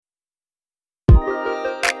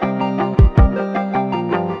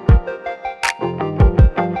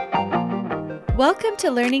Welcome to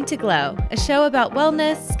Learning to Glow, a show about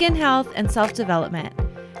wellness, skin health, and self-development.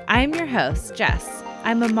 I'm your host, Jess.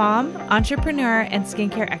 I'm a mom, entrepreneur, and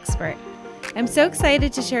skincare expert. I'm so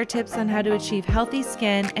excited to share tips on how to achieve healthy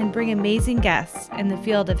skin and bring amazing guests in the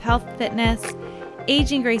field of health, fitness,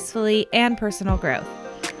 aging gracefully, and personal growth.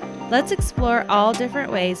 Let's explore all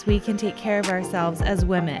different ways we can take care of ourselves as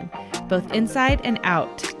women, both inside and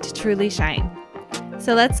out, to truly shine.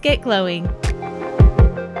 So let's get glowing.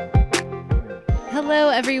 Hello,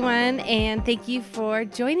 everyone, and thank you for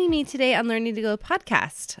joining me today on Learning to Glow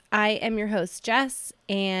podcast. I am your host, Jess,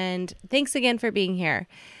 and thanks again for being here.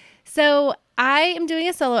 So I am doing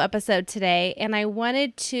a solo episode today, and I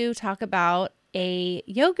wanted to talk about a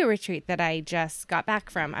yoga retreat that I just got back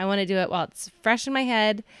from. I want to do it while it's fresh in my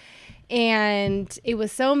head, and it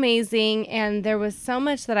was so amazing, and there was so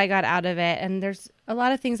much that I got out of it, and there's a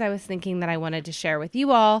lot of things I was thinking that I wanted to share with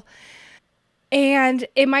you all. And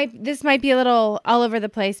this might be a little all over the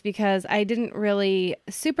place because I didn't really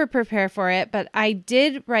super prepare for it, but I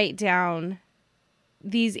did write down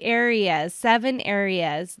these areas, 7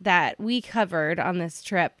 areas that we covered on this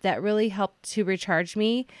trip that really helped to recharge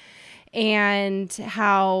me and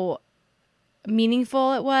how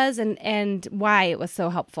meaningful it was and why it was so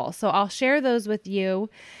helpful. So I'll share those with you.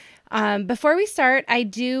 Before we start, I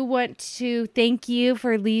do want to thank you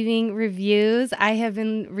for leaving reviews. I have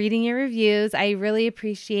been reading your reviews. I really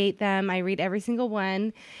appreciate them. I read every single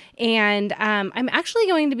one. And I'm actually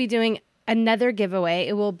going to be doing another giveaway.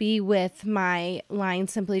 It will be with my line,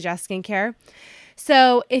 Simply Just Skincare.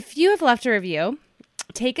 So if you have left a review,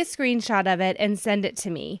 take a screenshot of it and send it to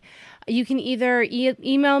me. You can either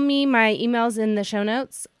email me, my email's in the show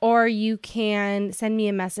notes, or you can send me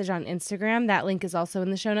a message on Instagram. That link is also in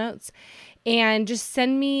the show notes. And just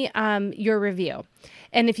send me your review.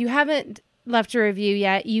 And if you haven't left a review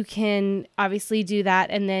yet, you can obviously do that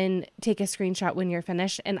and then take a screenshot when you're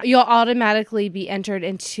finished. And you'll automatically be entered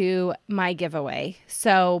into my giveaway.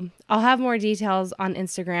 So I'll have more details on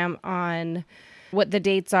Instagram on what the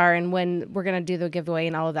dates are and when we're going to do the giveaway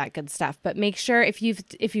and all of that good stuff. But make sure if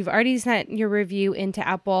you've already sent your review into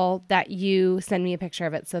Apple that you send me a picture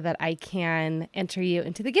of it so that I can enter you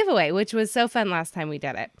into the giveaway, which was so fun last time we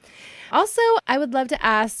did it. Also, I would love to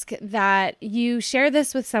ask that you share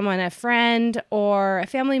this with someone, a friend or a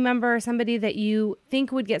family member, or somebody that you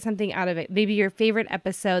think would get something out of it, maybe your favorite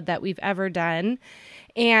episode that we've ever done,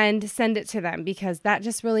 and send it to them because that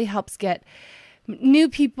just really helps get new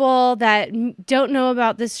people that don't know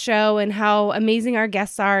about this show and how amazing our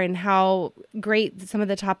guests are and how great some of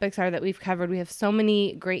the topics are that we've covered. We have so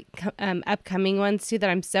many great upcoming ones too that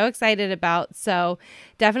I'm so excited about. So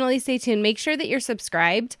definitely stay tuned. Make sure that you're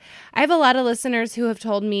subscribed. I have a lot of listeners who have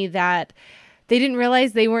told me that they didn't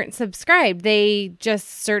realize they weren't subscribed. They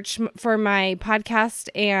just search for my podcast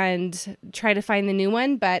and try to find the new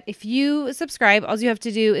one. But if you subscribe, all you have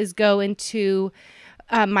to do is go into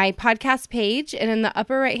my podcast page, and in the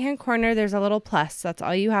upper right-hand corner, there's a little plus. That's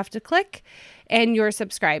all you have to click, and you're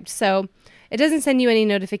subscribed. So it doesn't send you any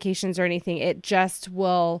notifications or anything. It just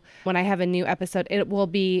will, when I have a new episode, it will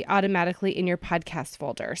be automatically in your podcast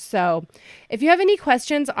folder. So if you have any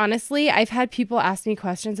questions, honestly, I've had people ask me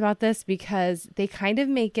questions about this because they kind of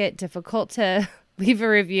make it difficult to leave a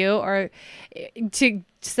review or to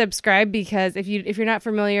subscribe, because if you're not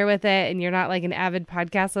familiar with it and you're not like an avid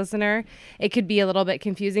podcast listener, it could be a little bit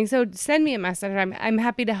confusing. So send me a message. I'm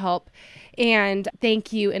happy to help, and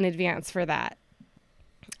thank you in advance for that.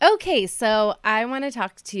 Okay, so I want to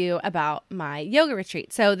talk to you about my yoga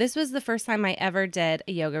retreat. So this was the first time I ever did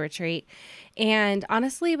a yoga retreat, and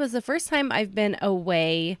honestly, it was the first time I've been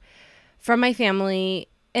away from my family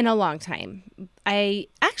in a long time. I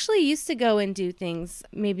actually used to go and do things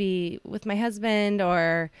maybe with my husband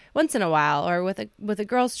or once in a while or with a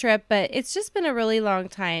girls trip, but it's just been a really long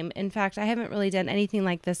time. In fact, I haven't really done anything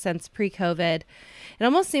like this since pre-COVID. It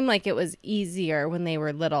almost seemed like it was easier when they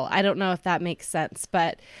were little. I don't know if that makes sense,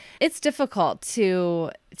 but it's difficult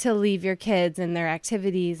to leave your kids and their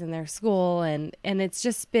activities and their school, and it's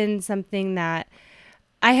just been something that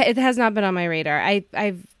it has not been on my radar.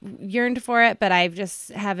 I've yearned for it, but I've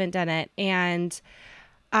just haven't done it. And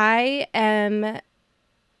I am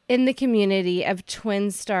in the community of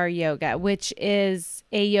Twin Star Yoga, which is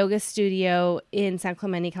a yoga studio in San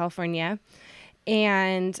Clemente, California.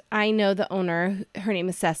 And I know the owner. Her name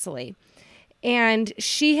is Cecily. And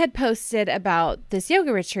she had posted about this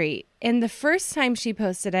yoga retreat. And the first time she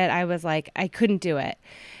posted it, I was like, I couldn't do it.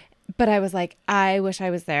 But I was like, I wish I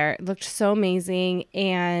was there. It looked so amazing,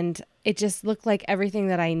 and it just looked like everything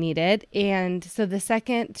that I needed. And so the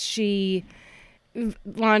second she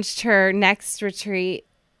launched her next retreat,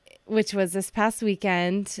 which was this past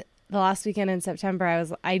weekend, the last weekend in September, I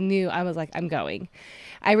was like, I'm going.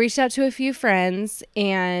 I reached out to a few friends,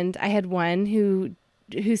 and I had one who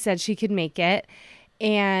said she could make it.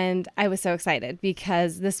 And I was so excited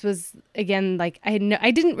because this was, again, like I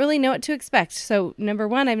didn't really know what to expect. So number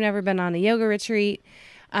one, I've never been on a yoga retreat.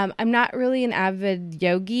 I'm not really an avid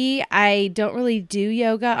yogi. I don't really do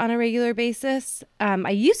yoga on a regular basis. I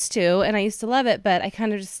used to, and I used to love it, but I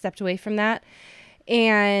kind of just stepped away from that.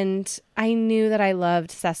 And I knew that I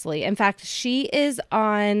loved Cecily. In fact, she is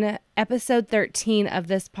on episode 13 of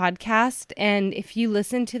this podcast. And if you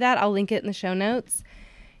listen to that, I'll link it in the show notes.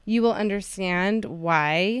 You will understand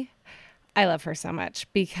why I love her so much,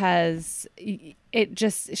 because she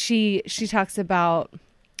talks about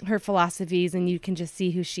her philosophies, and you can just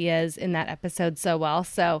see who she is in that episode so well.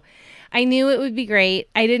 So I knew it would be great.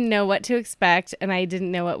 I didn't know what to expect, and I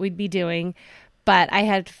didn't know what we'd be doing, but I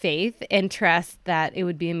had faith and trust that it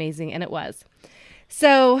would be amazing, and it was.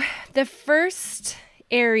 So the first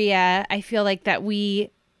area I feel like that we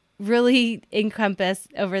really encompassed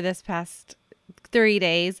over this past 30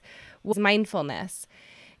 days was mindfulness.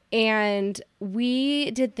 And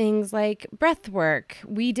we did things like breath work.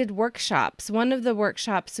 We did workshops. One of the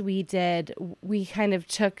workshops we did, we kind of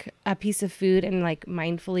took a piece of food and like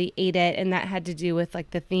mindfully ate it. And that had to do with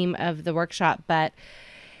like the theme of the workshop. But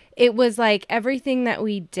it was like everything that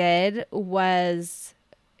we did was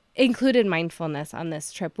included mindfulness on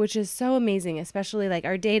this trip, which is so amazing, especially like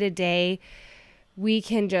our day to day. We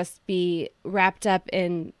can just be wrapped up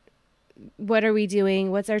in what are we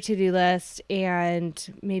doing? What's our to-do list?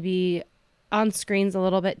 And maybe on screens a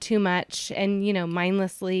little bit too much, and,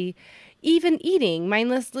 mindlessly even eating,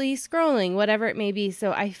 mindlessly scrolling, whatever it may be.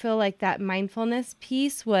 So I feel like that mindfulness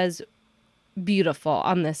piece was beautiful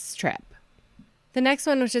on this trip. The next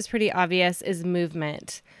one, which is pretty obvious, is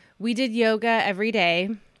movement. We did yoga every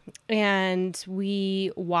day, and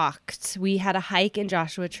we walked. We had a hike in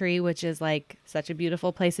Joshua Tree, which is like such a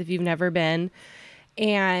beautiful place if you've never been.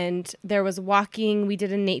 And there was walking. We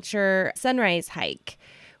did a nature sunrise hike.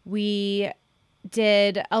 We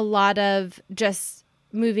did a lot of just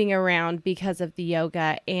moving around because of the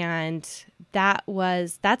yoga. And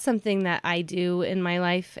that's something that I do in my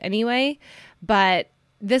life anyway. But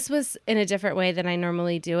this was in a different way than I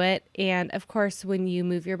normally do it. And of course, when you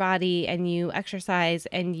move your body and you exercise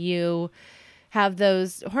and you have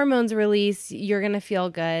those hormones release, you're going to feel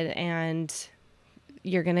good and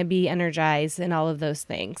you're going to be energized and all of those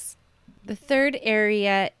things. The third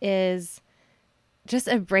area is just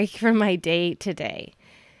a break from my day to day.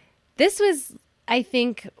 This was, I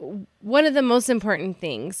think, one of the most important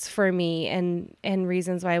things for me and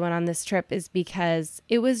reasons why I went on this trip is because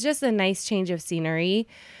it was just a nice change of scenery.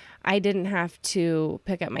 I didn't have to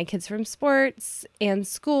pick up my kids from sports and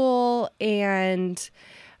school and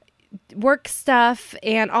work stuff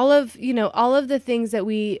and all of the things that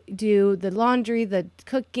we do, the laundry, the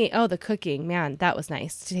cooking. Oh, the cooking, man, that was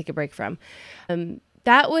nice to take a break from.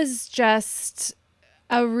 That was just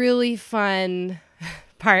a really fun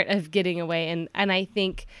part of getting away. And I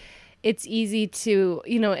think it's easy to,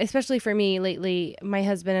 especially for me lately, my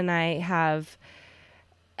husband and I have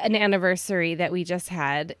an anniversary that we just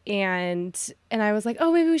had, and I was like,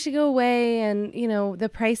 oh, maybe we should go away. And, the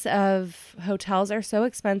price of hotels are so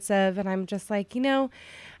expensive. And I'm just like,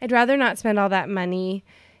 I'd rather not spend all that money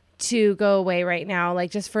to go away right now, like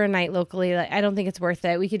just for a night locally. Like, I don't think it's worth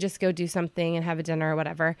it. We could just go do something and have a dinner or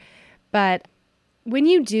whatever. But when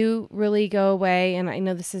you do really go away, and I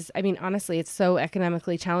know honestly, it's so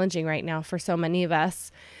economically challenging right now for so many of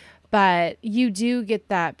us, but you do get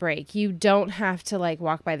that break. You don't have to like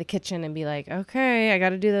walk by the kitchen and be like, okay, I got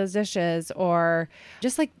to do those dishes, or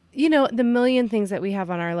just like, the million things that we have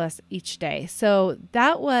on our list each day. So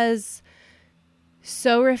that was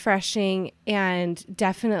so refreshing and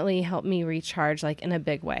definitely helped me recharge like in a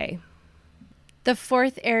big way. The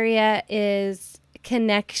fourth area is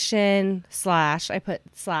connection / I put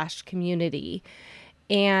 / community.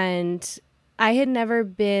 And I had never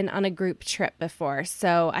been on a group trip before.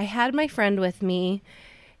 So I had my friend with me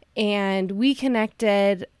and we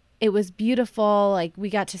connected. It was beautiful. Like,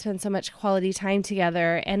 we got to spend so much quality time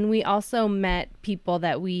together. And we also met people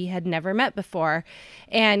that we had never met before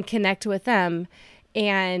and connect with them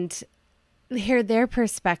and hear their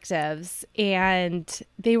perspectives. And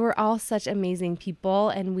they were all such amazing people.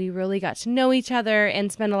 And we really got to know each other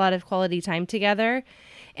and spend a lot of quality time together.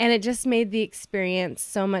 And it just made the experience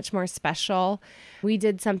so much more special. We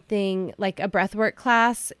did something like a breathwork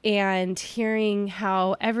class, and hearing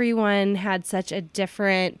how everyone had such a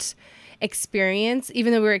different experience,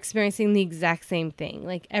 even though we were experiencing the exact same thing.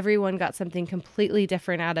 Like everyone got something completely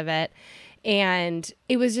different out of it. And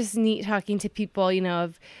it was just neat talking to people,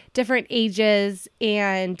 of different ages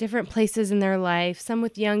and different places in their life, some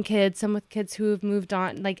with young kids, some with kids who have moved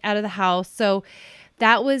on, like out of the house. So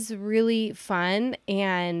that was really fun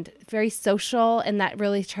and very social, and that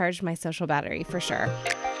really charged my social battery for sure.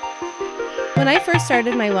 When I first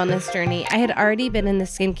started my wellness journey, I had already been in the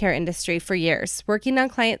skincare industry for years, working on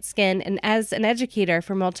client skin and as an educator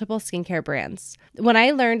for multiple skincare brands. When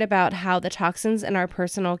I learned about how the toxins in our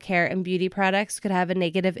personal care and beauty products could have a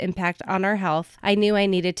negative impact on our health, I knew I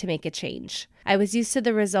needed to make a change. I was used to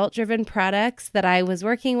the result-driven products that I was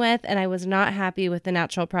working with, and I was not happy with the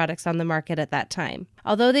natural products on the market at that time.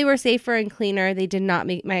 Although they were safer and cleaner, they did not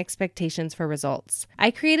meet my expectations for results.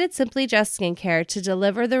 I created Simply Just Skincare to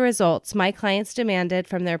deliver the results my clients demanded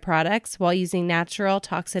from their products while using natural,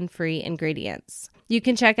 toxin-free ingredients. You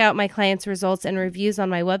can check out my clients' results and reviews on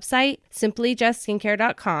my website,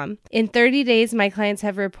 simplyjustskincare.com. In 30 days, my clients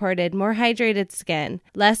have reported more hydrated skin,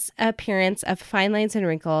 less appearance of fine lines and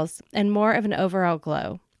wrinkles, and more of an overall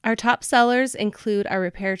glow. Our top sellers include our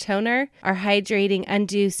Repair Toner, our Hydrating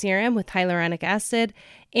Undo Serum with hyaluronic acid,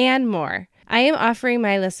 and more. I am offering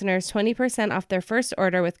my listeners 20% off their first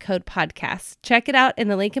order with code PODCAST. Check it out in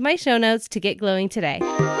the link in my show notes to get glowing today.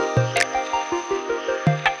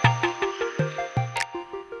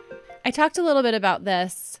 I talked a little bit about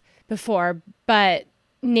this before, but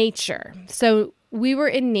nature. So we were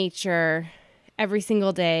in nature every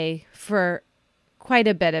single day for quite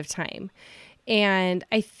a bit of time. And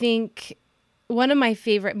I think one of my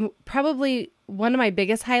favorite, probably one of my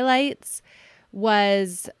biggest highlights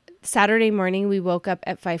was Saturday morning. We woke up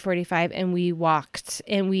at 5:45 and we walked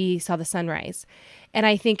and we saw the sunrise. And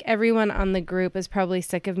I think everyone on the group is probably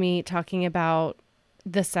sick of me talking about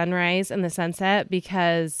the sunrise and the sunset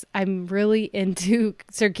because I'm really into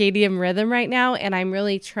circadian rhythm right now, and I'm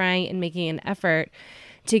really trying and making an effort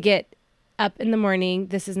to get up in the morning.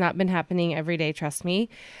 This has not been happening every day, trust me.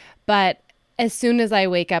 But as soon as I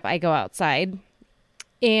wake up, I go outside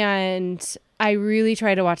and I really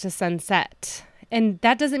try to watch the sunset. And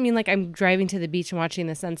that doesn't mean like I'm driving to the beach and watching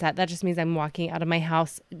the sunset. That just means I'm walking out of my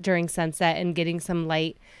house during sunset and getting some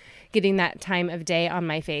light, getting that time of day on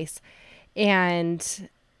my face. And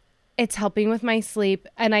it's helping with my sleep.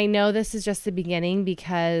 And I know this is just the beginning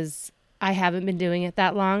because I haven't been doing it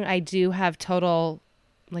that long. I do have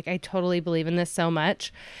I totally believe in this so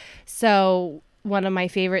much. So one of my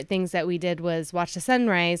favorite things that we did was watch the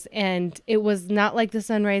sunrise. And it was not like the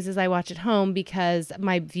sunrises I watch at home because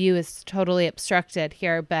my view is totally obstructed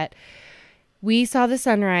here. But we saw the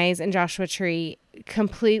sunrise in Joshua Tree,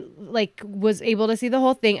 was able to see the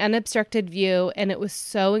whole thing, unobstructed view, and it was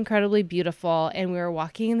so incredibly beautiful. And we were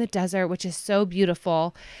walking in the desert, which is so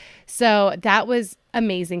beautiful. So that was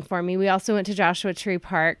amazing for me. We also went to Joshua Tree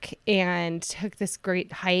Park and took this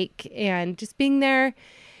great hike, and just being there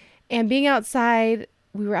and being outside.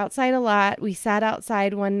 We were outside a lot. We sat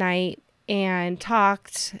outside one night and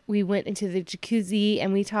talked. We went into the jacuzzi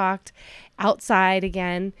and we talked outside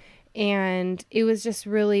again. And it was just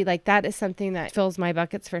really that is something that fills my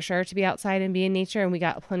buckets for sure, to be outside and be in nature. And we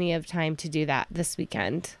got plenty of time to do that this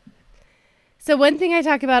weekend. So one thing I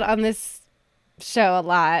talk about on this show a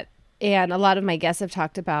lot, and a lot of my guests have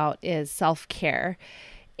talked about, is self-care.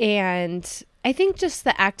 And I think just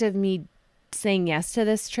the act of me saying yes to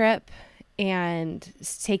this trip and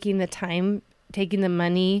taking the time, taking the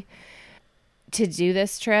money to do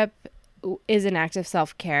this trip is an act of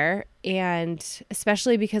self-care. And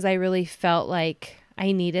especially because I really felt like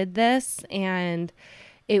I needed this, and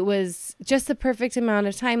it was just the perfect amount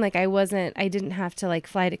of time. I didn't have to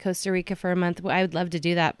fly to Costa Rica for a month. I would love to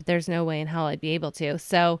do that, but there's no way in hell I'd be able to.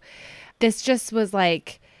 So this just was an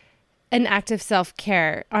act of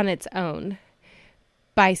self-care on its own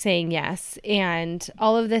by saying yes. And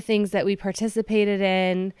all of the things that we participated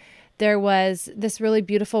in, there was this really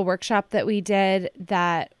beautiful workshop that we did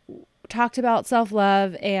that talked about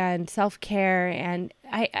self-love and self-care. And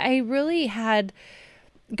I really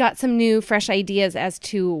got some new, fresh ideas as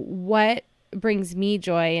to what brings me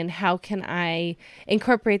joy and how can I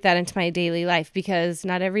incorporate that into my daily life, because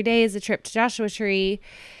not every day is a trip to Joshua Tree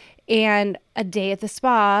and a day at the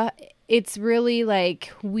spa. It's really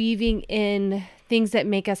weaving in things that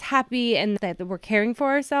make us happy and that we're caring for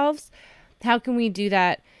ourselves. How can we do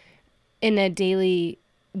that in a daily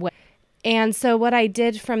way? And so what I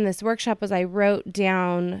did from this workshop was I wrote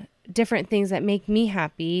down different things that make me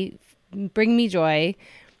happy, bring me joy,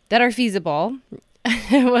 that are feasible.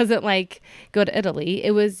 It wasn't go to Italy.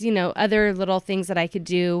 It was, other little things that I could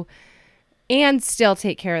do and still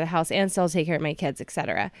take care of the house and still take care of my kids,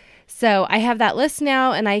 etc. So I have that list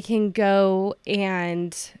now, and I can go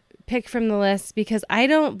and pick from the list because I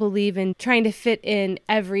don't believe in trying to fit in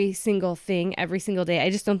every single thing every single day. I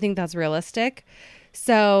just don't think that's realistic.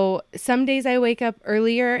 So some days I wake up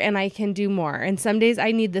earlier and I can do more. And some days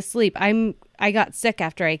I need the sleep. I got sick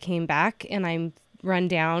after I came back and I'm run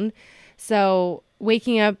down. So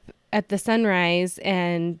waking up at the sunrise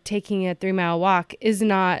and taking a 3-mile walk is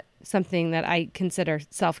not something that I consider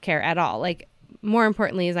self-care at all. Like, more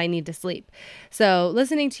importantly is I need to sleep. So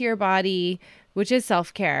listening to your body, which is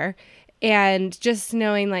self-care, and just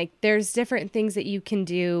knowing like there's different things that you can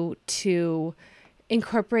do to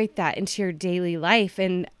incorporate that into your daily life.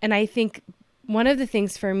 And I think one of the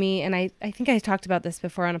things for me, and I think I talked about this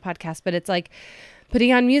before on a podcast, but it's like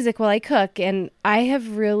putting on music while I cook. And I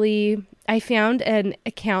found an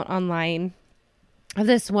account online of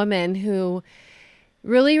this woman who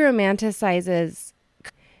really romanticizes.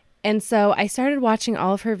 And so I started watching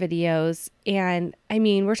all of her videos, and I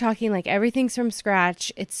mean, we're talking like everything's from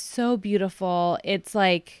scratch. It's so beautiful. It's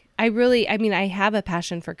like, I have a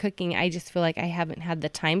passion for cooking. I just feel like I haven't had the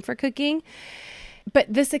time for cooking.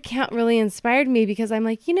 But this account really inspired me because I'm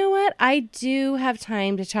like, you know what? I do have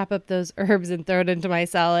time to chop up those herbs and throw it into my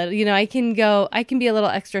salad. You know, I can be a little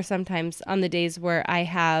extra sometimes on the days where I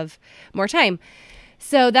have more time.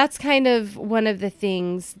 So that's kind of one of the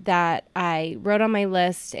things that I wrote on my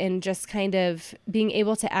list, and just kind of being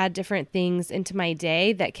able to add different things into my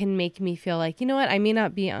day that can make me feel like, you know what, I may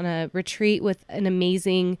not be on a retreat with an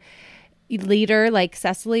amazing leader like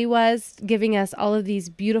Cecily was, giving us all of these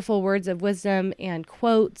beautiful words of wisdom and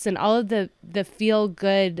quotes and all of the feel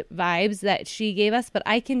good vibes that she gave us, but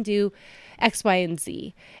I can do X, Y, and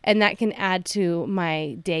Z. And that can add to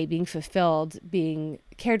my day being fulfilled, being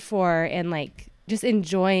cared for, and like just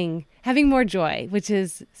enjoying, having more joy, which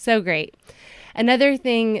is so great. Another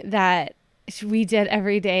thing that we did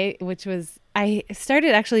every day, which was, I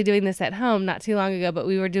started actually doing this at home not too long ago, but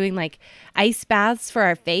we were doing like ice baths for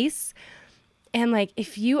our face. And like,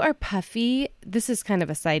 if you are puffy, this is kind of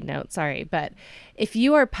a side note, sorry, but if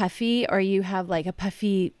you are puffy or you have like a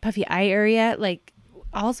puffy eye area, like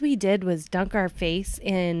all we did was dunk our face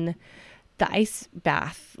in the ice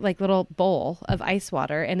bath, like little bowl of ice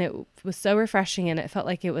water. And it was so refreshing, and it felt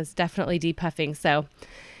like it was definitely depuffing. So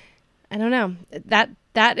I don't know,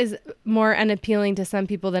 that is more unappealing to some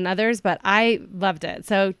people than others, but I loved it.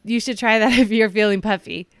 So you should try that if you're feeling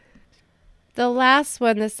puffy. The last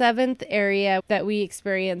one, the 7th area that we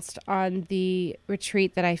experienced on the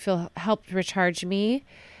retreat that I feel helped recharge me,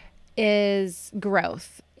 is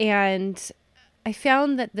growth. And I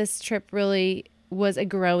found that this trip really was a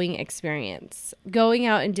growing experience. Going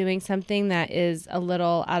out and doing something that is a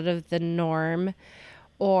little out of the norm,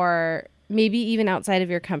 or maybe even outside of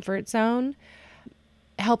your comfort zone,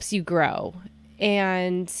 helps you grow.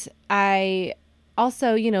 And I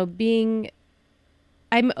also,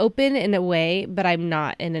 I'm open in a way, but I'm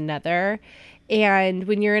not in another. And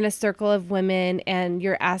when you're in a circle of women and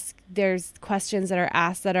there's questions that are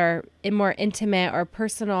asked that are more intimate or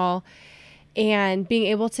personal, and being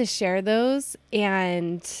able to share those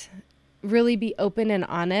and really be open and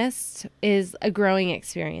honest is a growing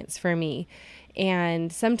experience for me.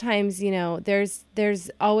 And sometimes,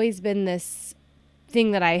 there's always been this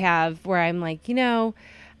thing that I have where I'm like,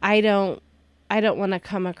 I don't want to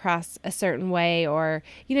come across a certain way, or,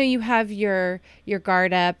 you have your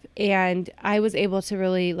guard up, and I was able to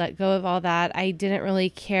really let go of all that. I didn't really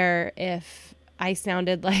care if I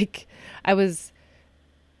sounded like I was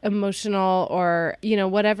emotional or,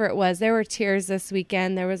 whatever it was. There were tears this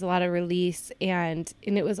weekend. There was a lot of release, and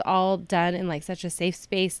it was all done in like such a safe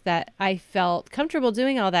space that I felt comfortable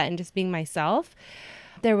doing all that and just being myself.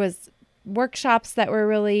 There was workshops that were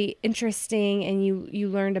really interesting, and you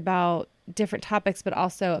learned about different topics, but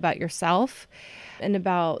also about yourself and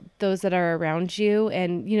about those that are around you.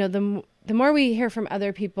 And, the more we hear from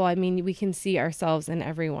other people, we can see ourselves in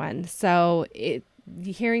everyone. So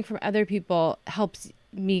hearing from other people helps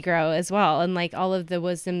me grow as well. And like all of the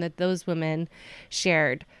wisdom that those women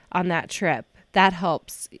shared on that trip, that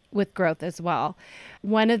helps with growth as well.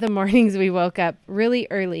 One of the mornings we woke up really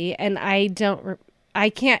early, and I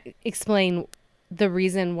can't explain the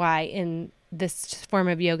reason why in this form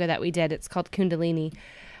of yoga that we did. It's called Kundalini.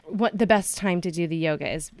 What the best time to do the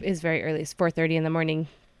yoga is very early. It's 4:30 in the morning.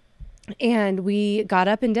 And we got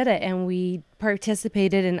up and did it, and we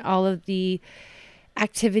participated in all of the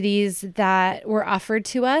activities that were offered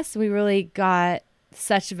to us. We really got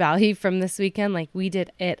such value from this weekend. Like, we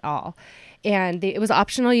did it all. And it was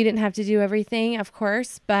optional. You didn't have to do everything, of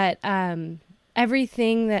course, but I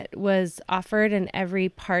everything that was offered and every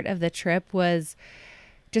part of the trip was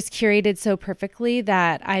just curated so perfectly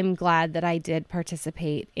that I'm glad that I did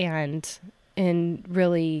participate and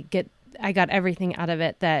really I got everything out of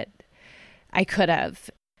it that I could have.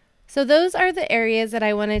 So those are the areas that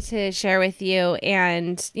I wanted to share with you.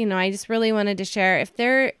 And, I just really wanted to share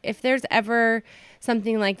if there's ever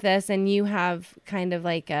something like this and you have kind of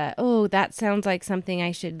like that sounds like something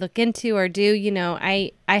I should look into or do,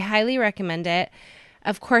 I highly recommend it.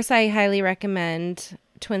 Of course, I highly recommend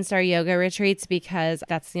Twin Star Yoga retreats because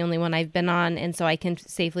that's the only one I've been on. And so I can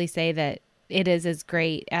safely say that it is as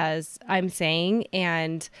great as I'm saying.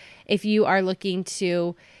 And if you are looking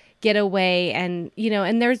to get away and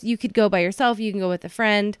you could go by yourself, you can go with a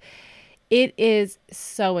friend. It is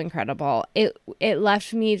so incredible. It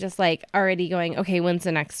left me just like already going, okay, when's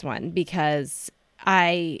the next one? Because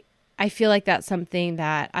I feel like that's something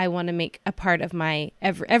that I want to make a part of my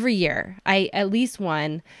every year. I at least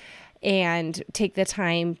one, and take the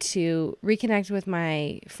time to reconnect with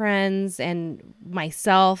my friends and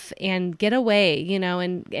myself and get away,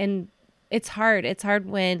 and it's hard. It's hard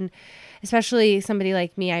when, especially somebody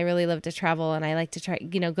like me, I really love to travel and I like to try,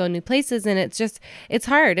 go new places. And it's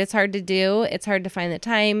hard. It's hard to do. It's hard to find the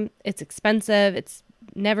time. It's expensive. It's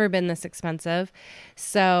never been this expensive.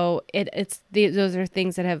 So those are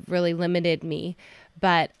things that have really limited me.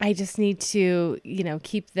 But I just need to,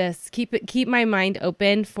 keep my mind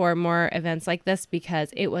open for more events like this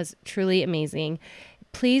because it was truly amazing.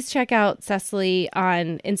 Please check out Cecily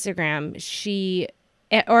on Instagram.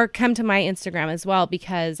 Or come to my Instagram as well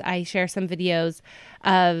because I share some videos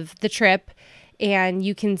of the trip and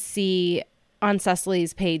you can see on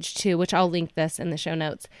Cecily's page too, which I'll link this in the show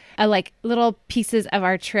notes, like little pieces of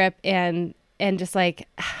our trip and just like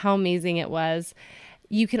how amazing it was.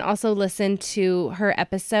 You can also listen to her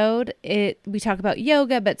episode. We talk about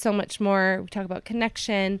yoga, but so much more. We talk about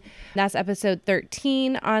connection. That's episode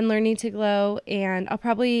 13 on Learning to Glow. And I'll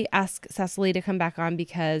probably ask Cecily to come back on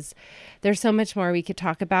because there's so much more we could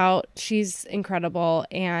talk about. She's incredible.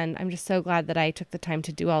 And I'm just so glad that I took the time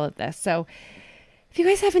to do all of this. So if you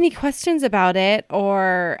guys have any questions about it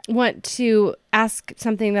or want to ask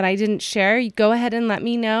something that I didn't share, you go ahead and let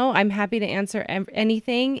me know. I'm happy to answer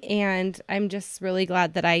anything. And I'm just really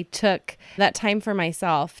glad that I took that time for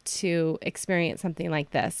myself to experience something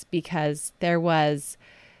like this because there was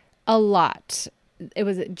a lot. It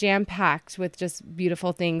was jam-packed with just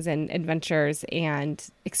beautiful things and adventures and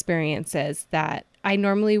experiences that I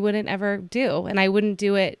normally wouldn't ever do. And I wouldn't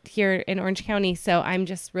do it here in Orange County. So I'm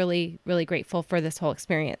just really, really grateful for this whole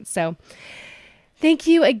experience. So thank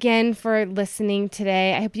you again for listening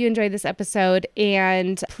today. I hope you enjoyed this episode.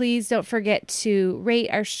 And please don't forget to rate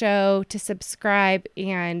our show, to subscribe,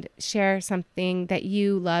 and share something that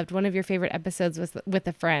you loved, one of your favorite episodes with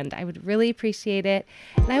a friend. I would really appreciate it.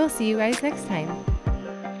 And I will see you guys next time.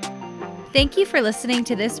 Thank you for listening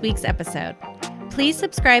to this week's episode. Please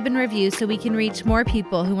subscribe and review so we can reach more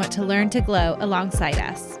people who want to learn to glow alongside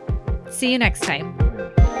us. See you next time.